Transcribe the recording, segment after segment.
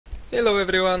Hello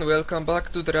everyone, welcome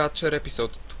back to the Rad Chair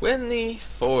episode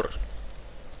 24.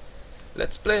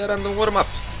 Let's play a random warm-up.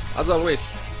 As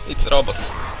always, it's robot.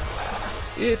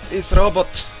 It is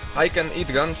robot. I can eat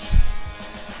guns.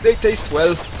 They taste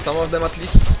well, some of them at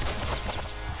least.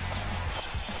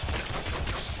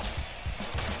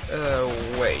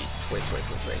 Wait.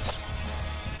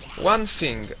 One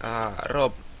thing,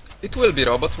 it will be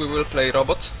robot, we will play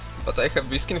robot, but I have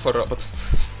biskin for robot.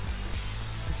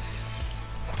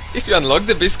 If you unlock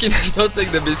the biskin and not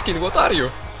take the biskin, what are you?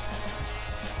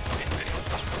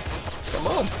 Come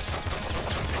on!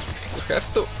 You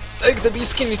have to take the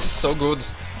biskin, it is so good.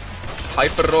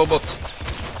 Hyper robot.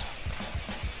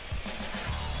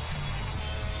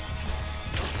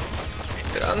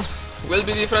 Run will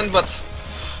be different, but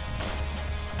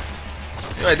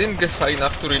you know, I didn't get high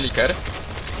enough to really care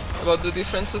about the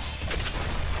differences.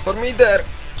 For me, they're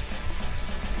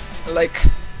like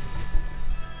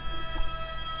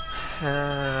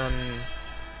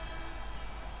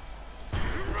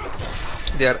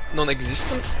they are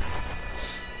non-existent.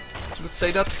 Let's say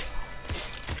that.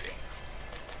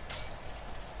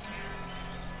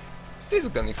 This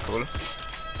gun is cool.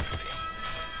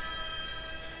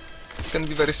 It can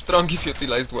be very strong if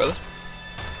utilized well.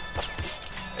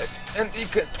 And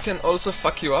it can also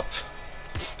fuck you up.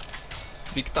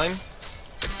 Big time.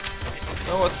 You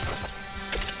know what?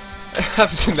 I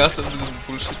have enough of this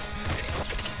bullshit.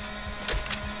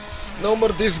 No more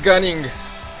this gunning.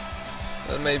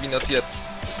 Well, maybe not yet.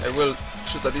 I will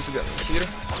shoot at this gun here.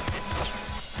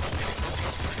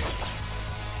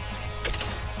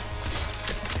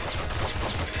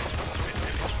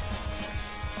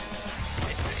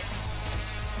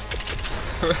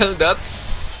 Well,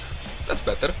 that's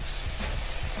better.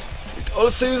 It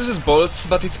also uses bolts,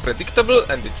 but it's predictable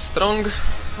and it's strong.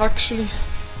 Actually,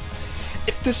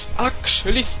 it is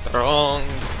actually strong.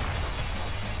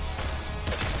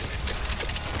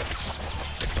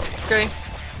 Okay.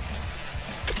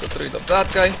 Got rid of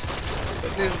that guy.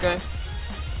 Got this guy.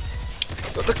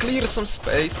 Gotta clear some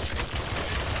space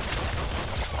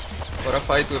for a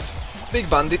fight with Big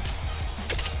Bandit.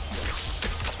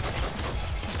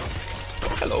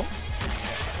 Oh, hello.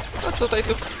 That's what I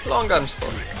took long arms for.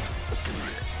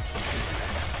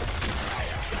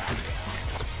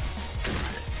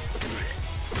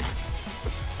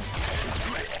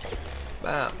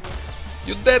 Bam.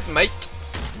 You dead, mate.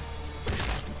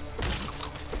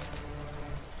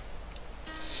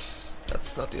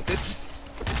 That's not it.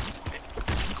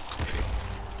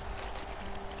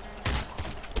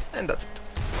 And that's it.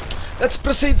 Let's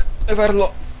proceed with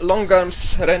our long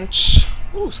arms wrench.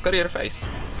 Ooh, scarier face.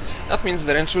 That means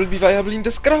the wrench will be viable in the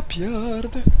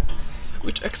scrapyard,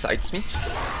 which excites me.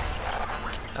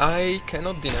 I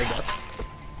cannot deny that.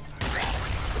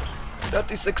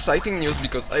 That is exciting news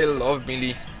because I love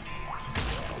melee.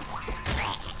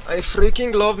 I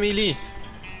freaking love melee.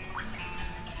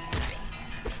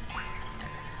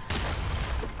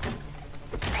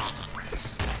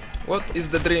 What is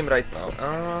the dream right now?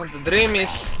 The dream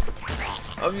is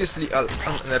obviously an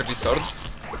energy sword.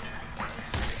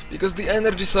 Because the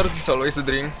energy sword is always a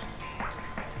dream.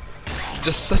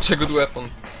 Just such a good weapon.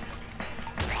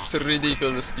 It's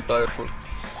ridiculously powerful.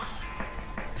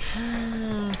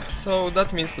 So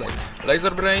that means like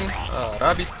laser brain,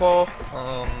 rabbit paw.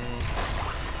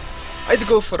 I'd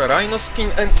go for a rhino skin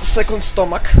and second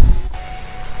stomach.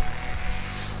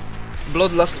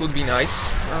 Bloodlust would be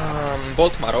nice.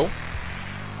 Bolt marrow.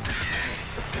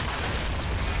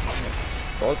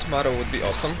 Bolt marrow would be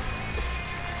awesome.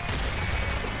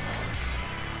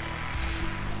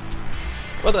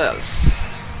 What else?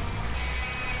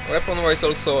 Weapon wise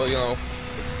also, you know,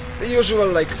 the usual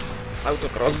like auto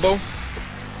crossbow.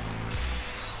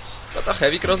 But a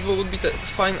heavy crossbow would be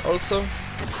fine also.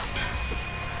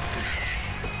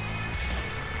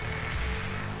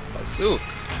 Bazooka.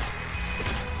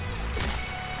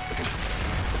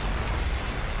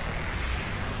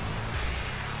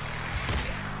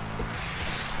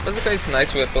 Bazooka is a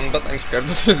nice weapon, but I'm scared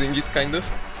of using it, kind of.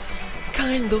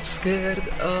 Kind of scared.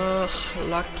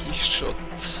 Lucky shot.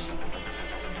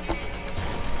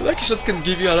 Lucky shot can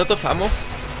give you a lot of ammo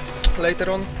later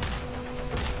on.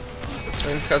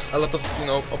 And has a lot of, you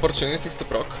know, opportunities to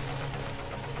proc.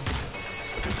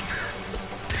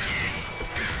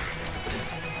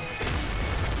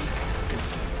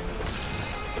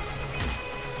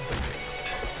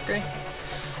 Okay.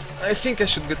 I think I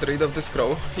should get rid of this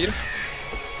crow here.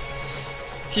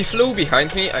 He flew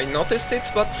behind me, I noticed it,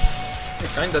 but I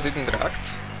kinda didn't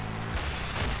react.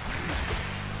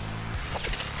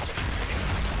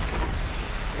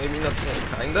 Maybe not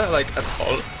kinda, like at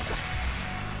all.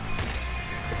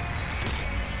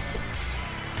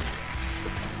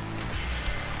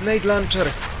 Nade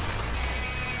launcher!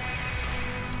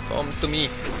 Come to me.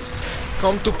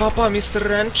 Come to Papa, Mr.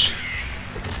 Wrench.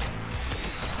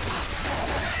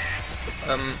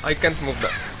 I can't move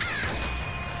down.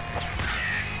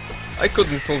 I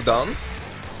couldn't move down.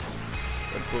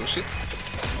 That's bullshit.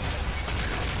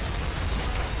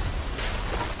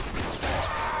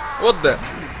 What the?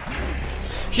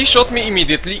 He shot me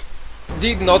immediately.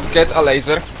 Did not get a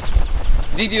laser.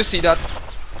 Did you see that?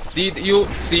 Did you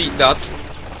see that?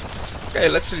 Okay,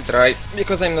 let's retry,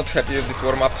 because I'm not happy with this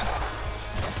warm-up.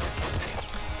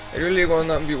 I really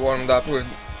wanna be warmed up with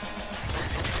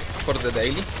for the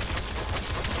daily.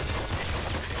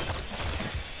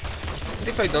 And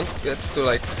if I don't get to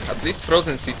like at least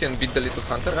Frozen City and beat the little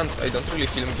hunter, and I don't really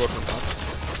feel warmed up.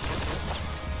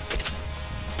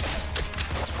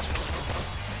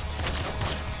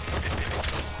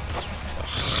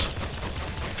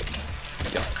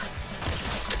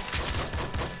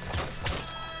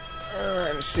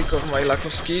 I'm sick of my lack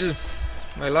of skill.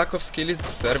 My lack of skill is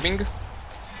disturbing.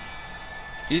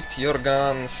 Hit your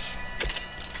guns.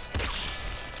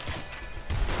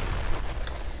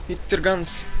 Hit your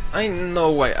guns. I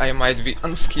know why I might be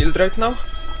unskilled right now.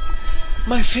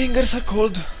 My fingers are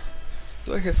cold.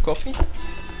 Do I have coffee?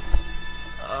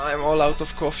 I'm all out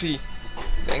of coffee.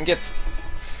 Dang it.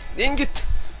 Dang it.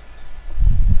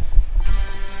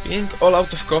 Being all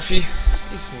out of coffee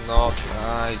is not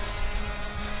nice.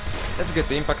 Let's get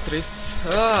the impact wrists.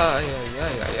 Ay, ay,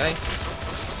 ay, ay, ay.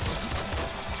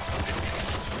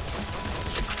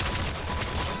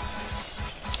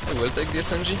 I will take the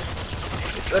SMG.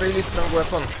 It's a really strong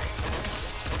weapon.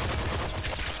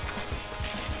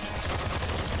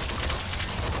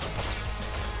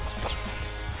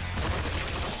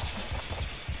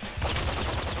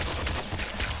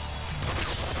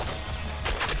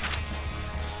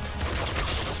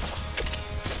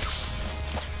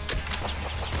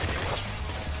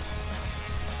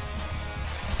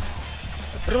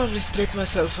 Probably strip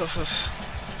myself off of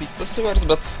pizza sewers,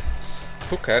 but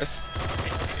who cares?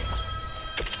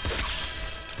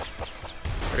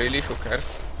 Really, who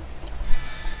cares?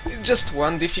 It's just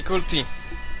one difficulty.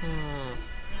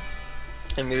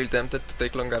 I'm really tempted to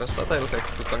take longer shot. I will take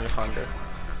Plutonium Hunger.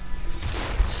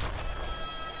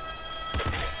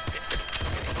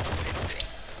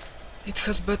 It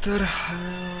has better... how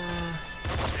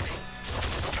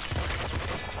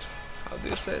do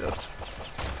you say that?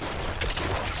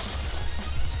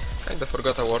 Kinda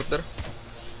forgot a word there.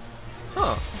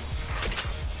 Huh.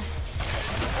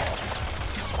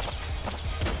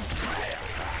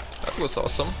 That was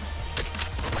awesome.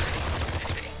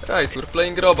 Right, we're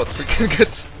playing robot. We can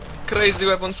get crazy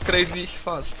weapons crazy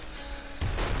fast.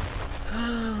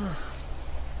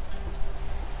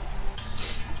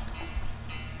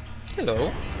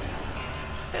 Hello.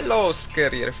 Hello,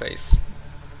 scarier face.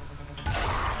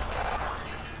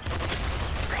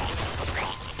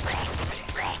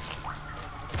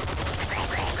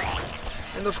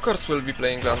 And of course we'll be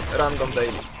playing random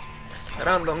daily.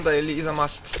 Random daily is a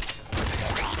must.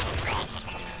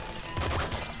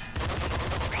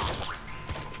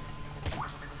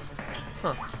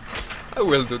 Huh. I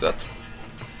will do that.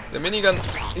 The minigun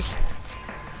is,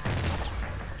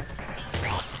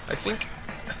 I think,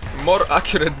 more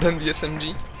accurate than the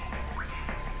SMG.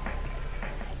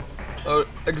 Or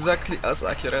exactly as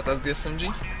accurate as the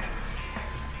SMG.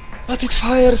 But it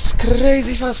fires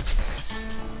crazy fast.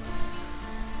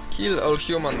 Kill all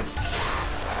human.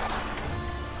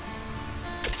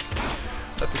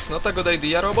 That is not a good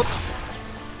idea, robot.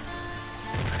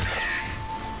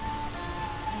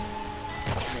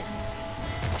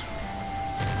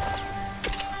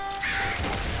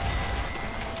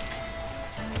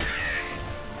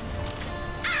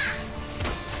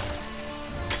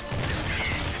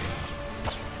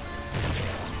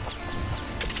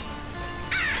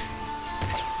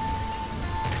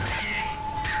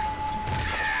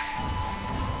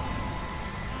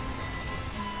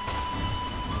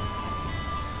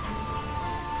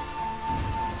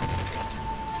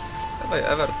 Have I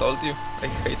ever told you I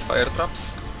hate fire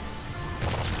traps?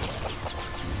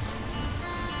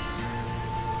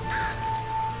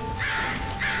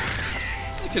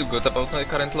 I feel good about my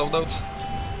current loadout.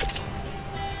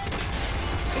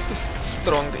 It is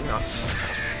strong enough.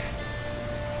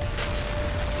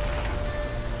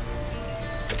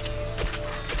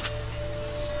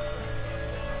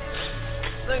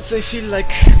 Besides, I feel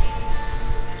like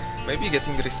maybe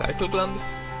getting recycle gland.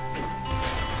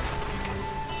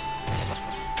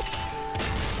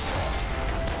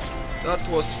 That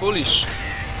was foolish.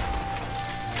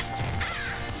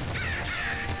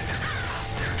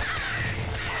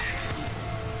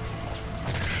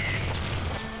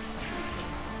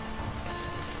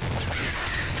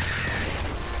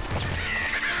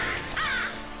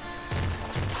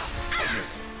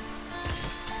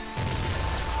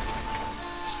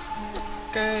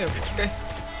 Okay.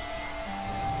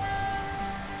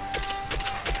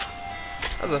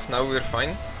 As of now, we're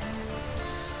fine.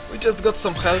 We just got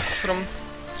some health from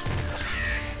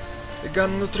the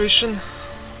gun nutrition,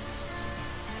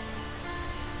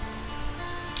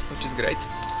 which is great.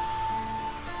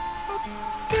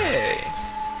 Okay.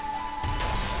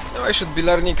 Now I should be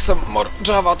learning some more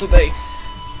Java today.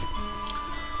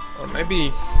 Or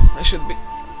maybe I should be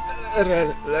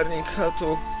learning how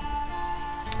to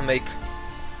make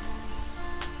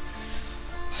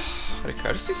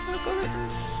recursive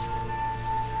algorithms.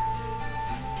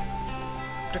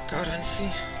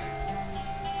 Recurrency.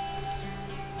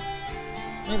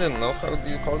 I don't know, how do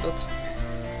you call that?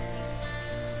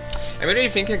 I'm really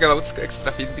thinking about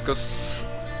extra feet because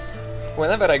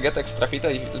whenever I get extra feet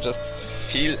I just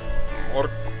feel more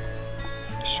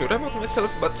sure about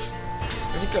myself, but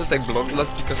I think I'll take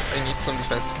Bloodlust because I need some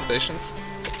defensive mutations.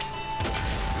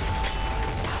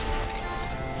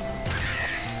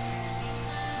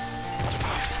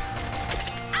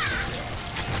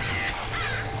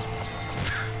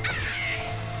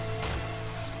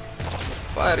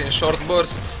 Fire in short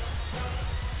bursts.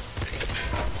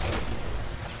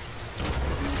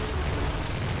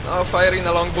 Now fire in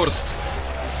a long burst.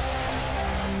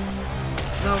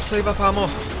 Now save up ammo.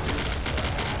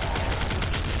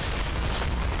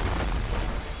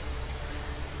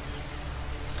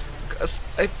 Because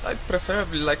I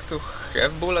preferably like to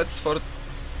have bullets for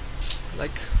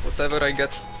like whatever I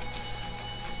get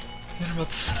here, but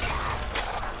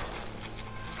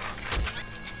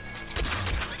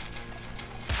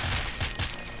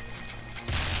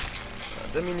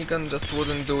the minigun just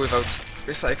wouldn't do without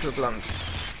recycle gland.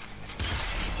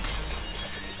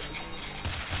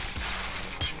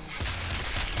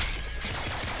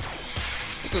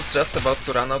 It was just about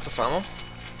to run out of ammo.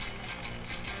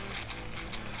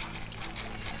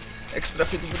 Extra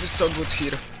fit would be so good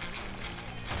here.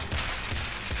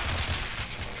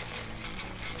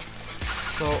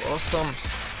 So awesome.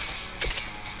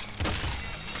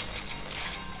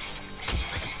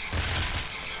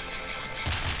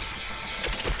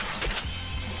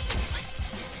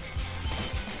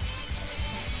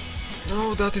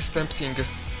 No, that is tempting.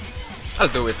 I'll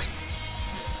do it.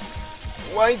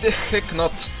 Why the heck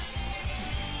not?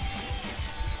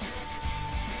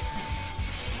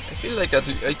 I feel like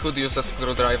I could use a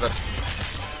screwdriver.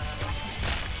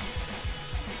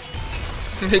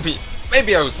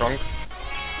 Maybe I was wrong.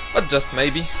 But just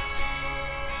maybe.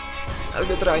 I'll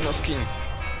get rhino skin.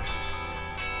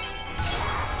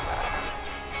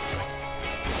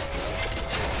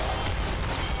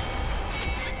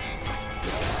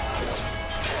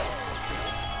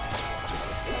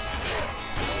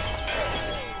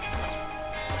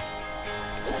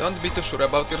 Don't be too sure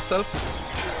about yourself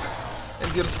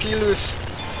and your skill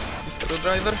with the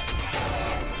screwdriver.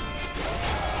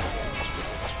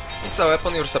 It's a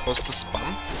weapon you're supposed to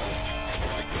spam,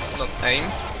 not aim.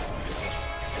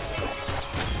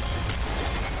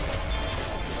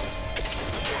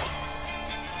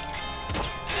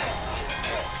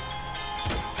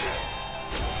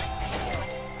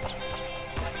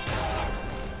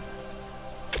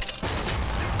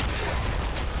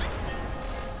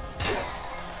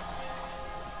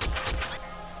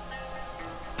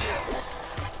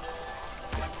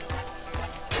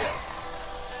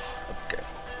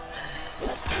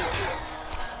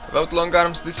 Without long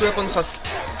arms, this weapon has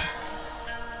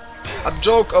a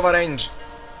joke of a range.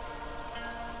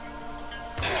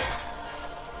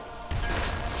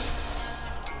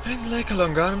 I'd like a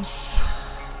long arms.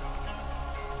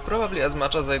 Probably as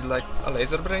much as I'd like a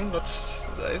laser brain, but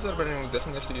the laser brain would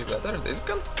definitely be better. This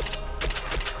gun?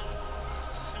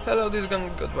 Hello, this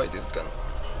gun, goodbye this gun.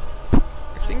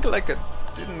 I think like I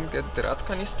didn't get the rat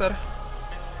canister.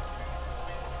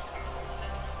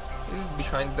 Is it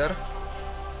behind there?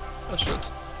 I'll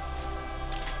shoot.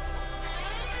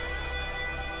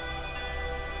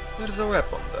 There's a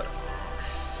weapon there.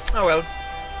 Oh well.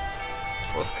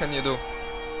 What can you do?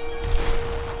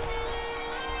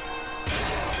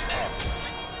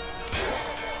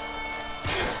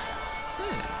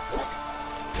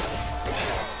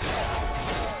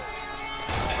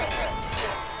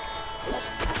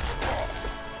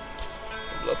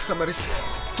 The Bloodhammer is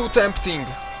too tempting.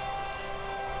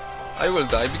 I will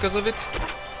die because of it.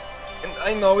 And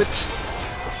I know it.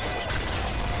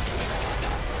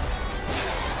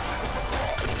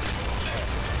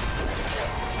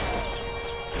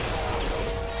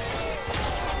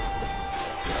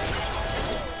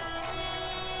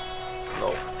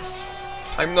 No.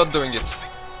 I'm not doing it.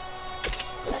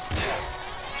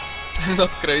 I'm not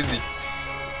crazy.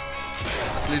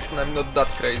 At least I'm not that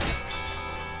crazy.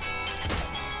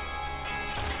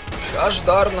 Gosh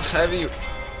darn heavy.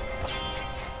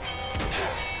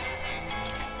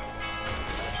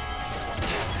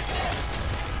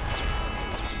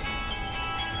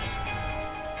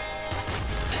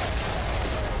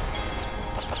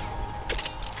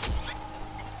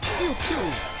 Pew pew.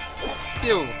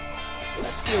 Pew.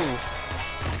 Pew.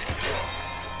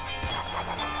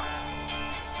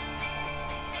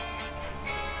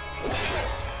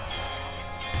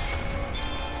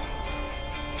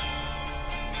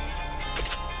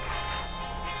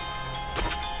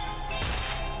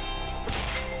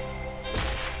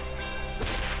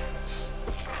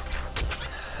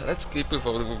 Let's keep with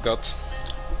what we've got.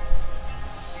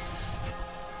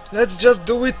 Let's just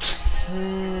do it.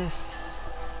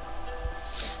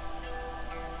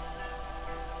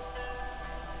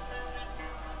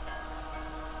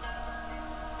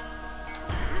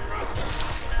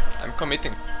 I'm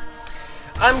committing.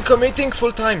 I'm committing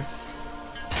full time.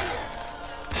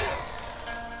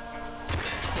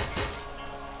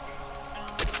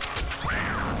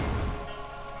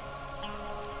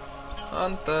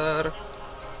 Hunter.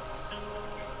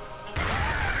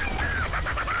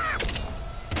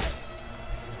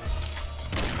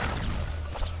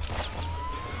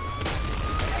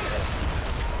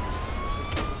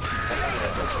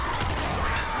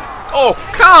 Oh,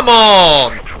 come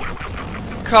on!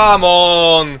 Come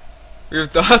on!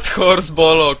 With that horse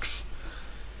bollocks.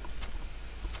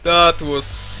 That was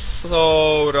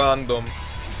so random.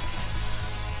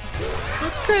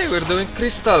 Okay, we're doing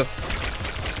crystal.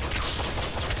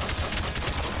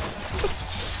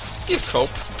 Gives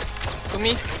hope to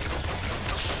me.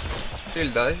 Still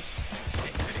does.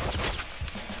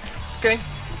 Okay.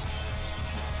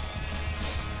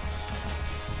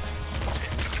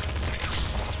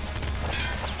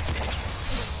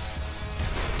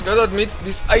 Gotta admit,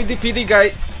 this IDPD guy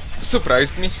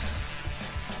surprised me.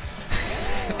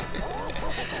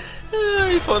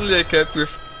 If only I kept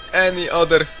with any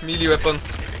other melee weapon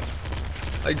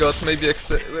I got, maybe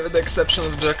with the exception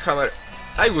of jackhammer,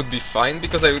 I would be fine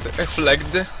because I would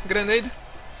reflect the grenade.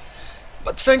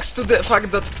 But thanks to the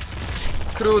fact that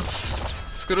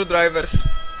screwdrivers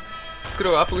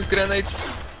screw up with grenades,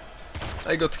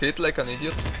 I got hit like an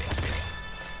idiot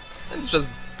and just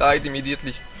died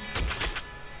immediately.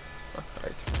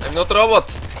 Right. I'm not a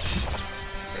robot!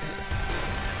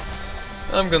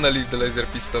 I'm gonna leave the laser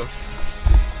pistol.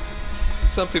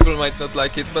 Some people might not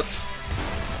like it, but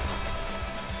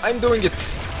I'm doing it!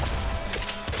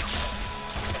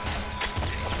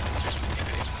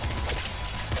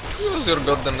 Use your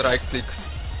goddamn right click.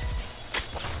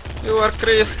 You are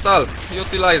crystal!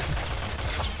 Utilize!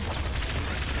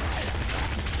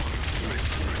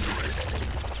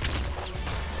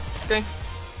 Okay.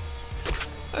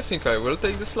 I think I will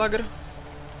take the slugger.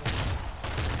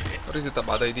 Or is it a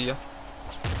bad idea?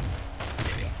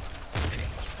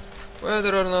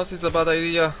 Whether or not it's a bad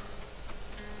idea,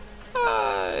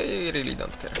 I really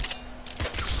don't care.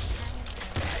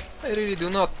 I really do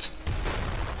not.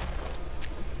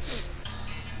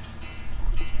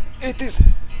 It is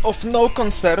of no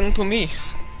concern to me.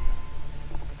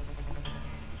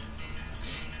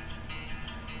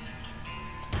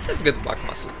 Let's get back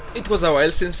muscle. It was a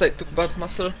while since I took back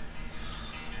muscle.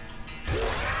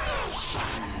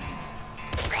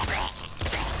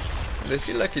 And I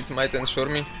feel like it might ensure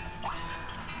me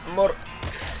more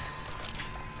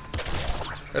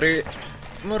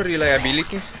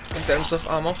reliability in terms of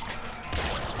ammo.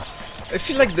 I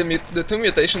feel like the two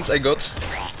mutations I got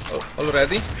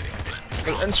already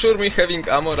will ensure me having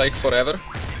ammo like forever,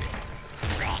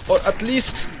 or at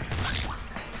least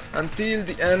until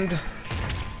the end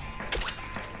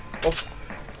of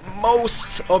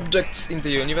most objects in the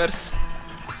universe.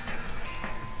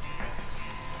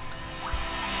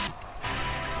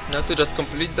 Now to just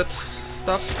complete that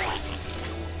stuff,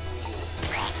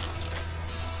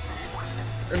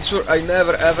 ensure I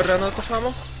never ever run out of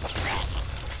ammo.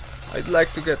 I'd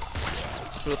like to get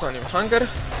plutonium hunger,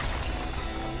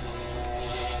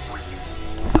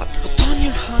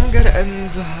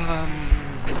 and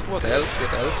what else?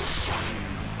 What else?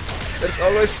 There's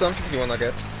always something you wanna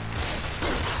get.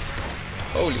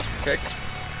 Holy heck.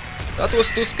 That was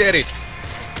too scary.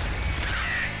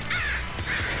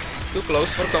 Too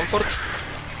close for comfort.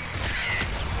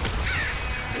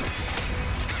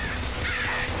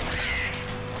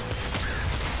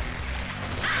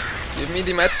 Give me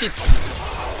the medkits.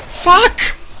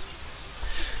 Fuck!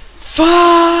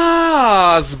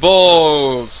 Fuzzballs!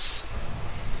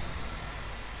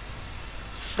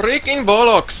 Freaking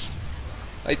bollocks!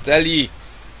 I tell ye.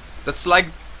 That's like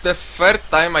the third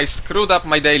time I screwed up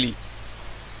my daily.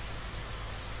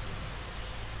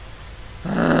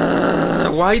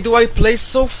 Why do I play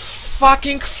so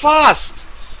fucking fast?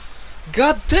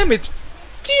 God damn it,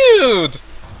 dude!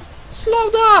 Slow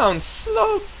down,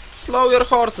 slow your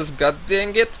horses, god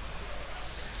dang it.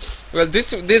 Well,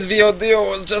 this VOD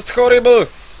was just horrible.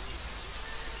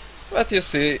 But you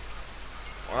see,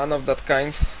 one of that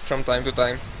kind from time to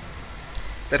time.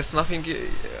 There's nothing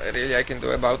really I can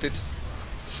do about it.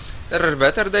 There are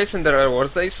better days and there are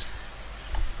worse days.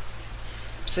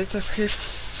 Besides, I have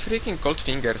freaking cold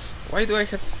fingers. Why do I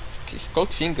have cold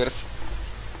fingers?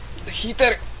 The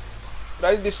heater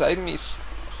right beside me is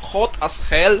hot as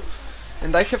hell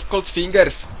and I have cold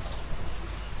fingers.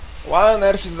 Why on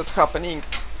earth is that happening?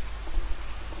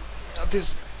 That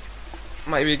is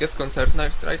my biggest concern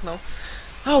right now.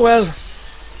 Oh well.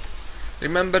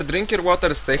 Remember, drink your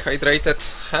water, stay hydrated.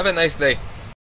 Have a nice day.